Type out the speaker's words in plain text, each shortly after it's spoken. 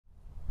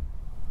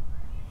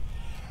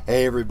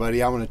Hey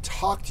everybody, I want to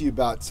talk to you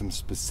about some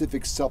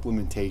specific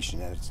supplementation.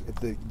 It's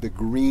the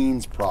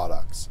greens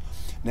products.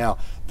 Now,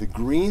 the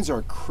greens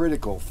are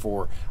critical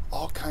for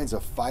all kinds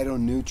of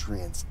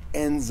phytonutrients,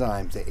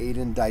 enzymes that aid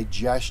in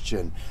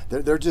digestion.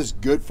 They're just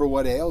good for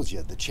what ails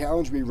you. The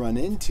challenge we run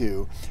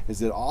into is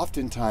that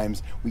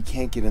oftentimes we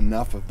can't get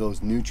enough of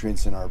those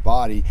nutrients in our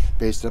body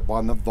based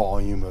upon the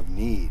volume of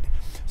need.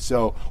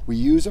 So we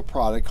use a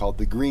product called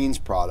the greens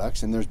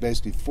products, and there's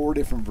basically 4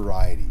 different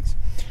varieties.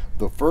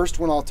 The first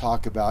one I'll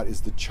talk about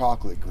is the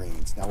chocolate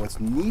greens. Now what's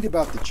neat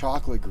about the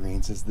chocolate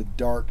greens is the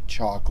dark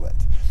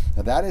chocolate.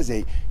 Now that is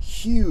a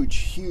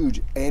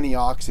huge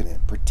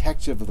antioxidant,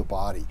 protective of the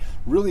body,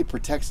 really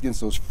protects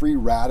against those free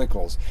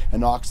radicals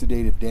and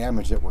oxidative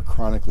damage that we're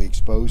chronically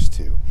exposed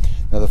to.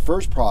 Now the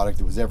first product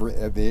that was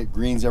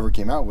greens ever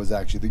came out was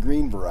actually the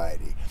green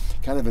variety.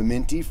 Kind of a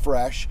minty,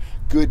 fresh,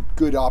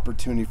 good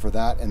opportunity for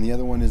that. And the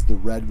other one is the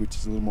red, which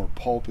is a little more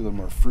pulpy, a little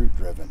more fruit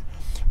driven.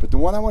 But the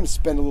one I want to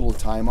spend a little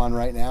time on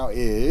right now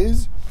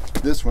is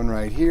this one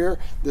right here.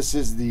 This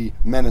is the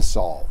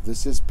Menosol.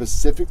 This is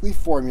specifically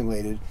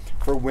formulated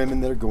for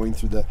women that are going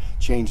through the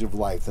change of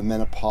life, the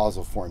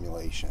menopausal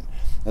formulation.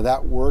 Now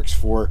that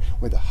works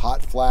with the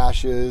hot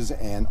flashes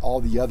and all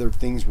the other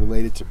things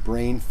related to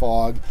brain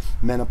fog,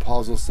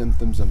 menopausal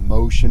symptoms,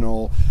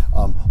 emotional,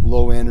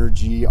 low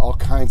energy, all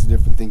kinds of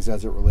different things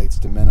as it relates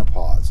to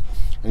menopause.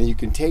 And you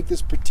can take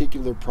this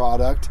particular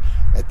product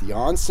at the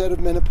onset of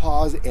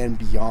menopause and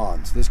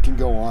beyond. So this can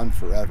go on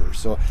forever.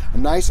 So a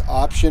nice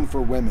option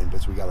for women.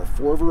 But we got our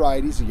 4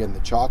 varieties. Again, the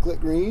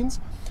chocolate greens,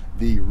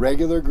 the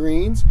regular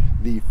greens,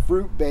 the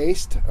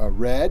fruit-based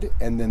red,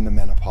 and then the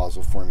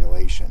menopausal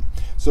formulation.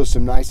 So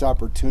some nice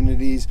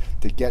opportunities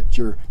to get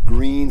your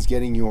greens,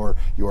 getting your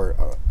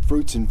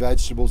fruits and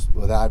vegetables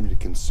without having to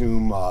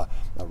consume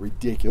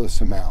ridiculous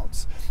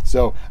amounts.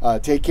 So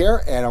take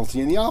care, and I'll see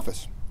you in the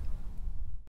office.